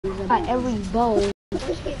By every bow,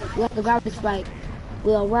 we have to grab this spike.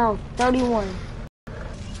 We're around 31.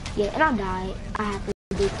 Yeah, and I died. I have to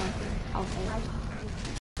do something.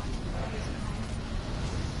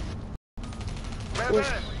 Okay.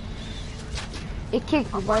 It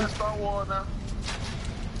kicked me, bud.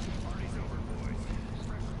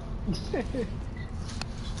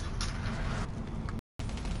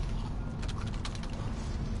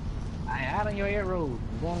 Out on your arrows.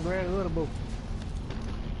 I'm gonna grab the other boat.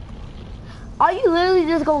 Are you literally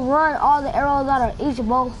just gonna run all the arrows out of each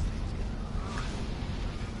bow?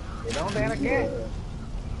 You don't think I can?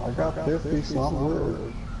 I got 50, so I'm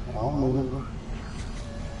good. I don't need them.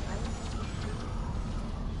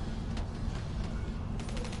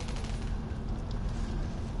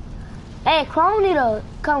 Hey, Chrome need to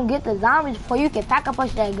come get the zombies before you can pack a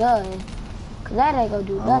punch that gun. Cause that ain't gonna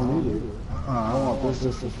do nothing. I don't need it. I want this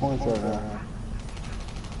just for points right now.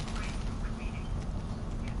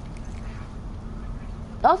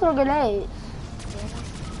 Those are grenades.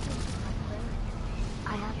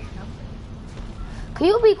 Can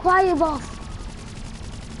you be quiet, boss?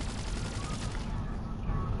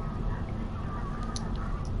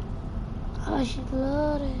 Oh, she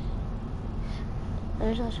love it.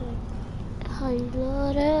 There's actually how you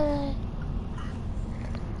love it.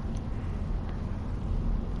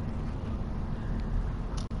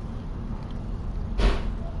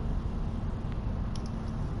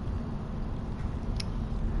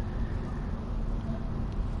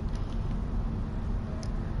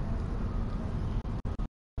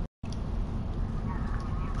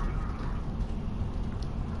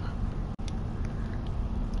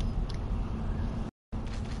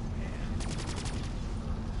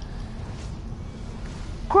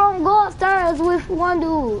 Chrome, go upstairs with one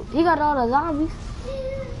dude. He got all the zombies.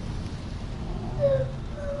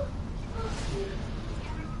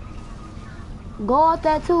 Go up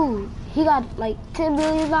there too. He got like 10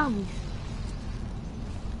 billion zombies.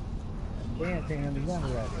 Damn, can't have the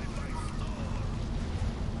zombie right there.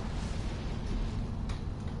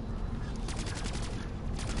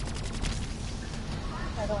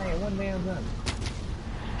 I don't have one damn zombie.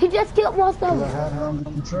 He just killed most of I had them. her under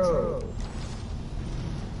control.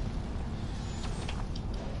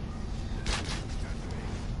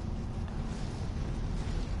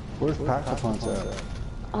 Where's Pack-a-Punch at?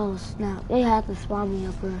 Oh snap, they had to spawn me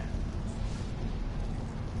up here.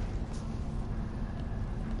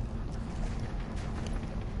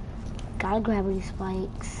 Gotta grab these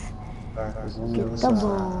spikes. Get the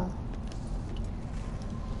ball.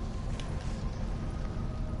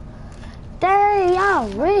 Dang, y'all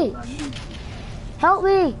rich. Help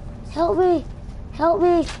me, help me, help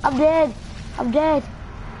me. I'm dead, I'm dead.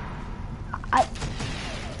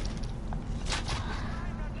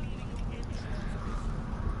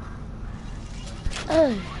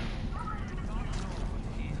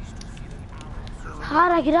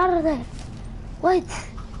 How'd I get out of there? What?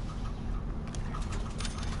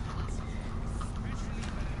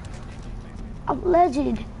 I'm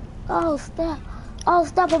legend. Oh snap. Oh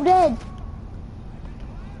snap, I'm dead.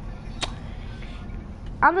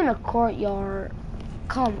 I'm in a courtyard.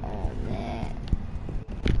 Come on, man.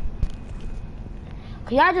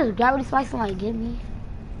 Can y'all just grab these spikes and like get me?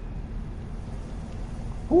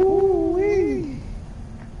 Ooh-wee.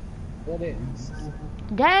 What is?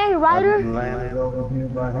 Dang, Ryder. Landed over here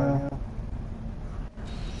by him.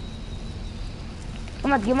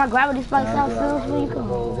 I'm about to get my gravity spikes out soon as we go.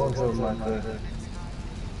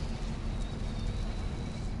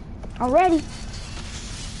 I'm ready.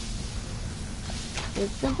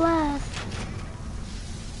 It's the blast.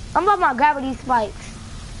 I'm about my gravity spikes.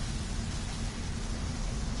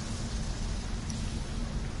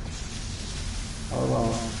 Hold on.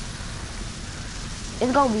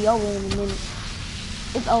 It's gonna be over in a minute.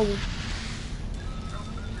 It's over.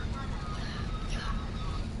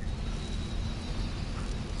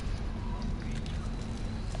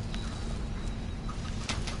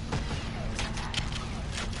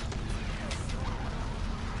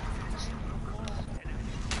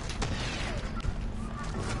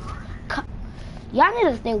 Y'all need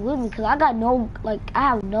to stay with me because I got no, like, I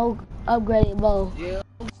have no upgraded bow. Yeah,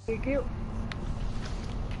 kill.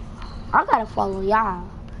 I gotta follow y'all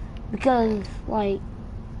because, like,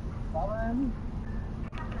 Following me?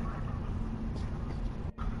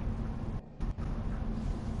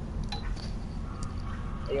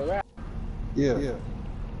 Hey, right. Yeah.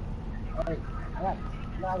 Alright, I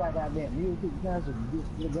got goddamn music cancel to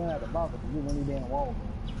get a gun out the box and get one of these damn walls.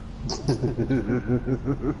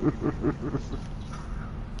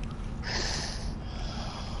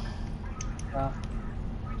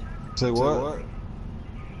 Say what?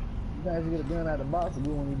 Sometimes you get a gun out the box and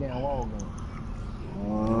we want these damn wall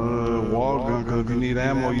gun. Wall gun, because if you need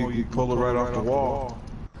ammo, you pull it right off the wall.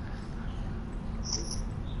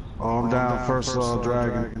 Oh, I'm down first,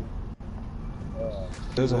 dragon.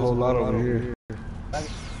 There's a whole lot over here.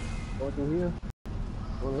 Go through here.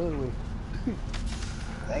 Go the other way.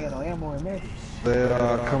 They ain't got no ammo in there.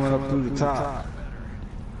 They're coming up through the top.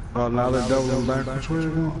 Now they're doubling back. Which way are they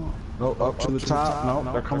going? No, up to the top. No,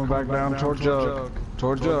 they're coming back down toward Jug.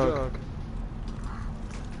 Toward Jug.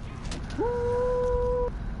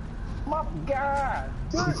 My God!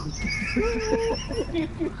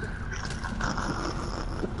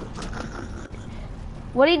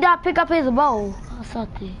 What he not pick up his bow or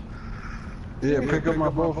something? Yeah, pick up my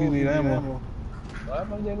bow if you need ammo. I'm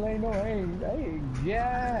gonna just lay no, hey,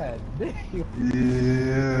 God damn.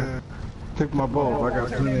 Yeah. Pick my bow. I got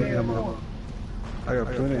plenty of ammo. I got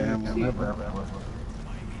plenty of ammo.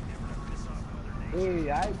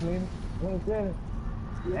 Hey, I ain't plenty. 27.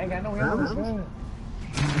 I ain't got no ammo.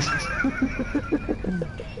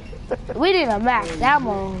 We need a max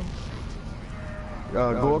ammo.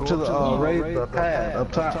 Go up to the the pad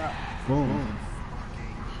up top. Boom.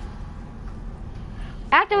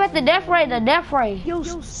 Activate the death ray, Yo,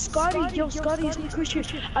 Scotty,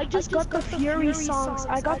 Christian. I just got the Fury songs.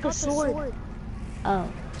 I got the sword.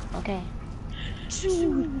 Oh, okay.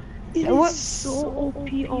 Dude, it is so OP.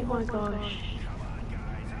 Oh my gosh.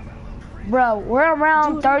 Bro, we're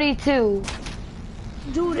around 32.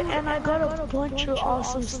 Dude, and I got a bunch of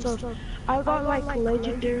awesome stuff. I got like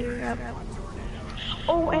legendary.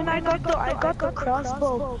 Oh, and I got the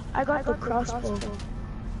crossbow. I got the crossbow.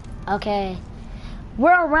 Okay.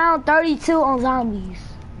 We're around 32 on zombies.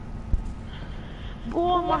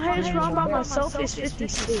 Boy, my highest round by myself is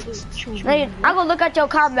 56. Hey, I'm gonna look at your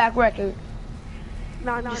combat record.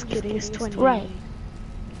 Nah, I'm just kidding. It's 20.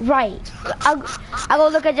 Right. I go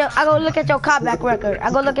look at your combat record. I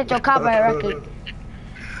go look at your combat record.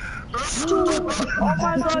 Dude, oh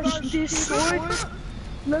my gosh, this sword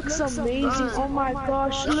looks amazing. Oh my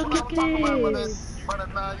gosh, look at this.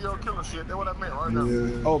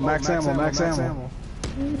 Oh, max ammo.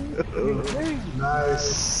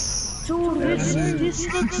 Nice. Dude,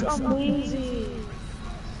 this looks amazing.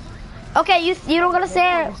 Okay, you don't gotta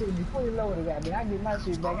say it.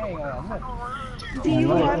 Do you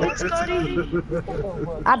have it, Scotty?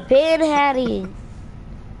 I've been had it.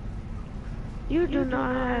 You do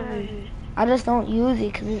not have it. I just don't use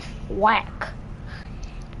it because it's whack.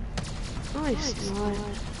 Nice.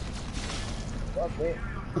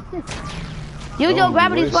 Use your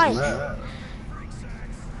gravity spike.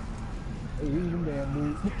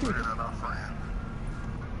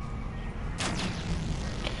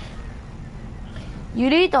 You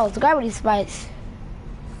need those gravity spikes.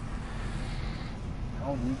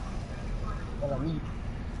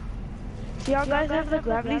 Do y'all guys have the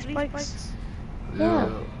gravity spikes? Yeah.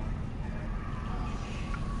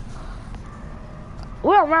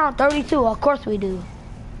 We're around 32, of course we do.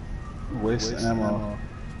 Waste ammo.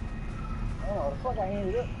 Oh, the fuck I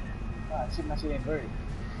ended up. Ah, shit, my shit inverted.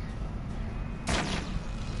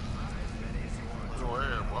 Go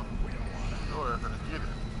ahead, boy. Go ahead, finna get it.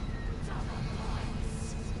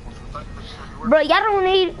 Bro, y'all don't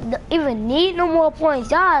even need no more points.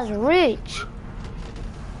 Y'all is rich.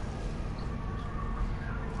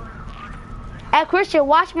 Hey, Christian,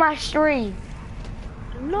 watch my stream.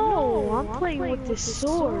 No, I'm playing with the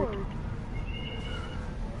sword.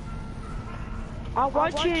 I'll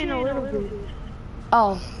watch it in a little bit.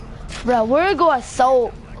 Oh, bro, we're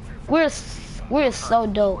so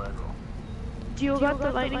dope. Do you got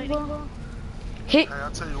the lightning bolt? Hey, I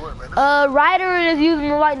tell you what, man. Ryder is using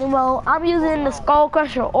the lightning bolt. I'm using the skull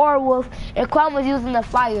crusher or wolf, and Kwame was using the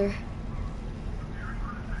fire.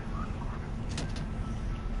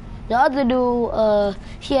 The other dude,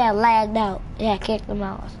 he had lagged out. He had kicked him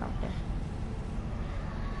out or something.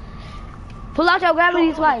 Pull out your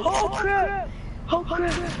gravity spikes. Oh crap! Oh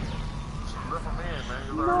crap!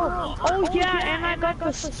 No. Oh yeah, and I got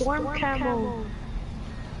the storm camo.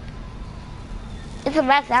 It's a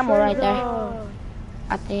max ammo right there.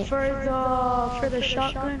 I think. For the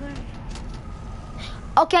shotgun.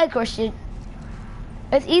 Okay, Christian.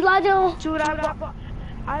 Is Elijah? Dude,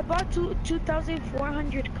 I bought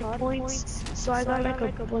 2,400 COD points, so I got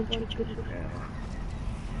like a bunch of good.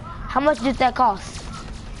 How much did that cost?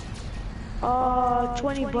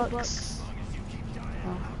 $20.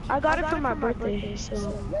 I got it for my birthday, so.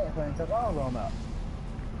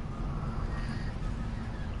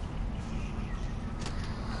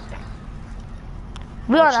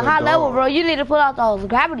 We're on a high level, bro. You need to pull out those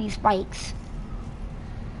gravity spikes.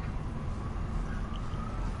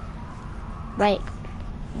 Like,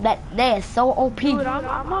 That is so OP. Dude, I'm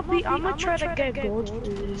gonna try to get gold for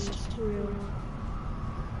this. For real.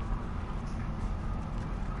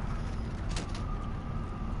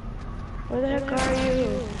 Where the heck are you?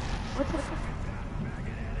 What the fuck?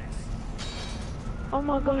 Oh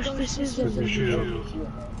my gosh, this is amazing.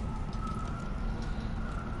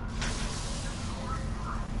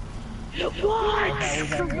 What?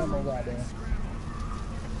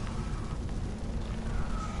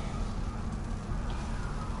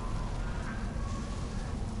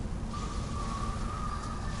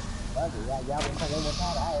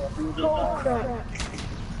 Oh crap.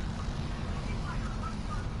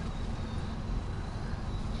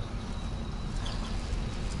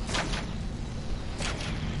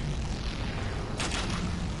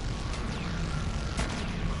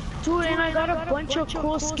 Dude, and I got a bunch of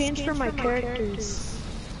cool skins for my characters.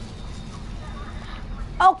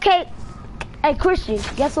 Okay. Hey, Christian,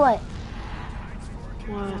 guess what?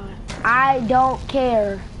 What? I don't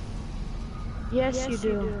care. Yes, you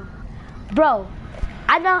do. Bro,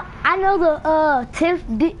 I know the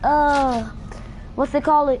what's they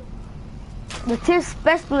call it? The 10th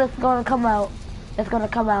specialist gonna come out. It's gonna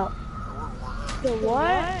come out. The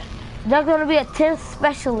what? There's gonna be a 10th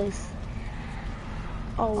specialist.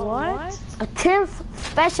 A what? A 10th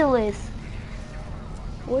specialist.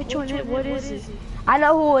 Which one? What is it? I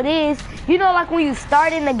know who it is. You know, like when you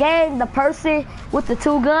start in the game, the person with the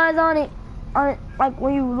 2 guns on it, like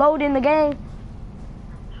when you load in the game.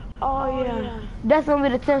 Oh yeah. That's gonna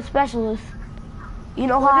be the 10th specialist. You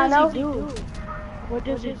know how I know? What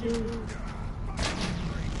does it do?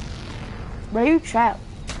 Bro, you trapped.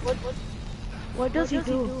 What does he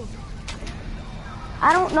do?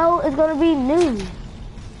 I don't know. It's gonna be new.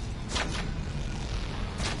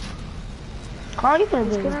 Carl, you could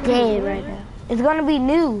have been dead right now. It's gonna be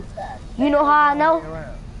new. You know how I know?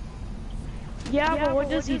 Yeah, but what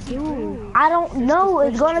does he do? I don't know.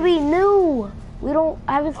 It's gonna be new.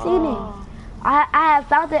 I haven't seen it. I have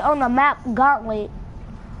found it on the map Gauntlet.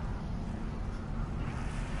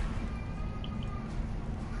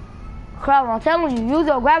 Crap, I'm telling you, use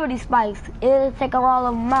your gravity spikes. It'll take all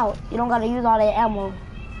of them out. You don't gotta use all that ammo.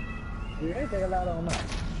 Yeah, they take a lot of them out.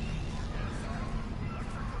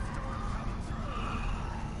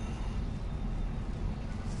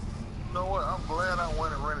 You know what? I'm glad I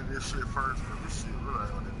went and rented this shit first, because this shit really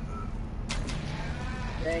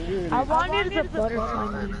ain't good. I wanted the butterfly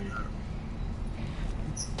man.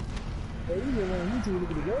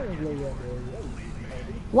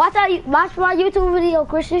 Watch my YouTube video,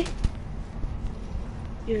 Christian.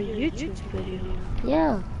 Your YouTube video?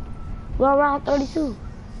 Yeah. We're around 32.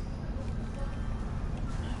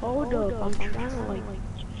 Hold up, I'm trying to like...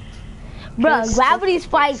 Bruh, gravity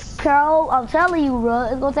spikes, Carl. I'm telling you,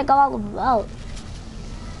 bruh. It's gonna take all of them out.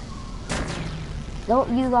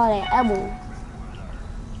 Don't use all that ammo.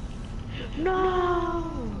 No!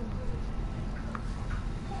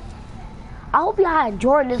 I hope y'all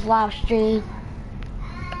enjoyed this live stream.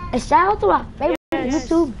 And shout out to my favorite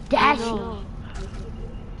YouTube, Dashy.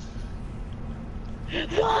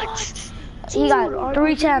 What? He got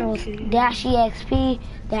 3 channels, Dashy XP,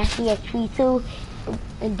 Dashy XP2,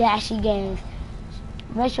 and Dashy Games.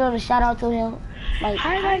 Make sure to shout out to him. Like,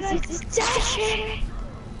 hi guys, it's Dashy.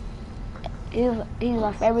 He's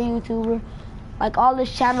my favorite YouTuber. Like all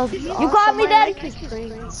his channels. You call me Daddy?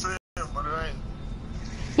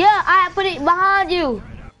 Yeah, I put it behind you.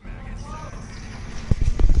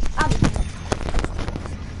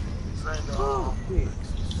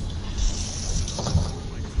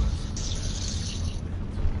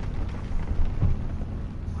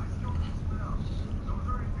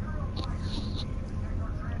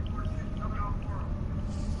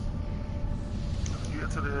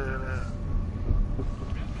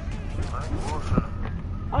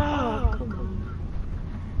 Oh, come on.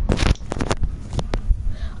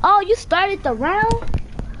 Oh, you started the round?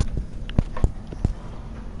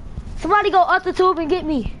 Somebody go up the tube and get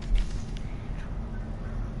me.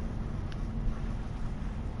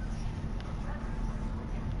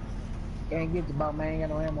 Can't get the ball, man. Ain't got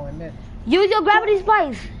no ammo in this. Use your gravity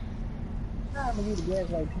spikes. I'm gonna use the gas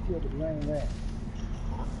like pick you up with the running back.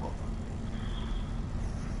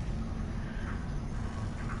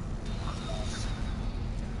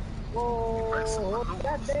 Whoa,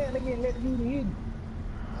 goddamn, they getting let you hit.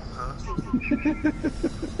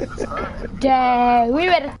 Dang, we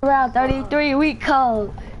ready for round 33, we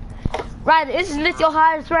cold. Right, isn't this your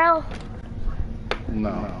hardest round?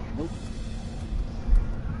 No.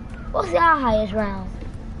 What's your highest round?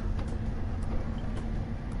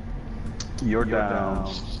 You're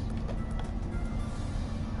down.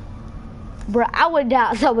 Bro, I went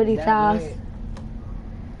down so many times.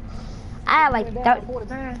 I had like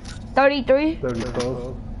 33.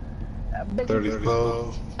 34. I bet you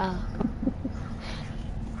 34.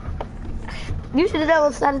 You should have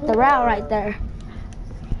never started the round right there.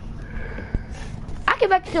 I came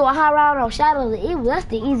back to a high round on Shadow of the Evil. That's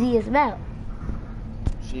the easiest map.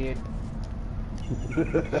 shit.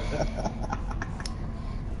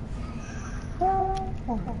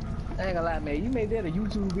 I ain't gonna lie, man. You made that a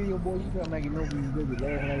YouTube video, boy. You gotta make it know you really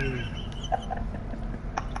laughing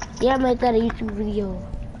like Yeah, I made that a YouTube video.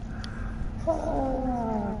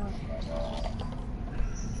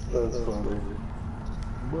 That's funny.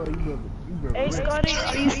 boy, you better Hey, Scotty,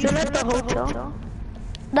 are you still at the hotel?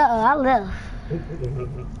 No, I left.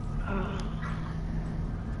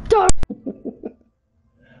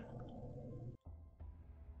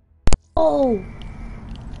 Oh,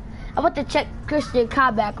 I want to check Christian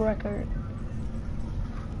comeback record.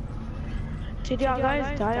 Did y'all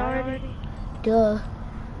guys die already? Duh.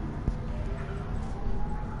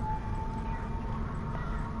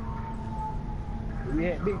 We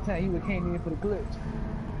had big time. He would came in for the clutch.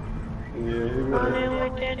 Yeah, he Running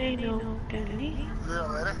was. with Danny, no Danny. Yeah,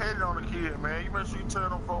 man, they hated on the kid, man. You make sure you tell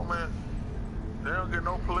them folk, man. They don't get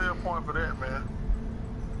no player point for that, man.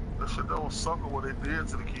 That shit, that was sucker what they did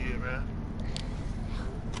to the kid, man.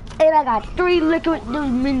 And I got 3 liquid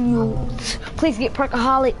dominions. Please get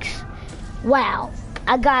perkaholics. Wow.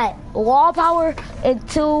 I got wall power and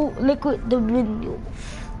 2 liquid dominions.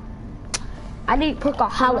 I need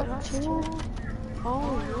perkaholics.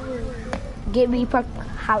 Oh, Get me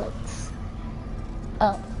perkaholics.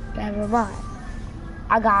 Oh, never mind.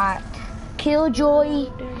 I got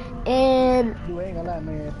Killjoy and Dude, I ain't gonna lie,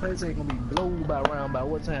 man. Place ain't gonna be blowed by around by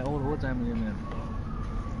what time? What time is it now?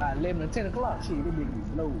 By 11 or 10 o'clock. Shit, they big be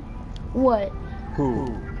blowed. what? Who?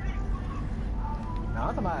 Now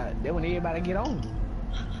I'm talking about that when everybody get on.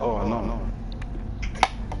 Oh, I know.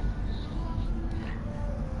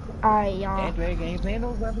 Alright, y'all. After that game, playing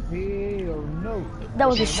no graphics. Hell no. That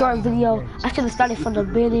was a short video. I should have started from the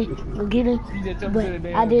beginning, You just jumped but to the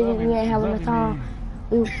damn I didn't. zombie- We didn't have enough zombie time. man.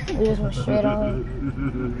 We just went straight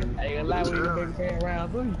on. I ain't gonna lie, we ain't gonna make it past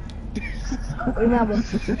round 3. Remember,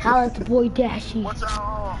 holla at the boy Dashy. What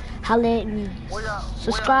y'all, Holla at me. where y'all,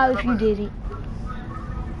 Subscribe if you didn't.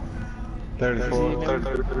 34,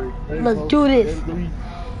 33. Let's do this.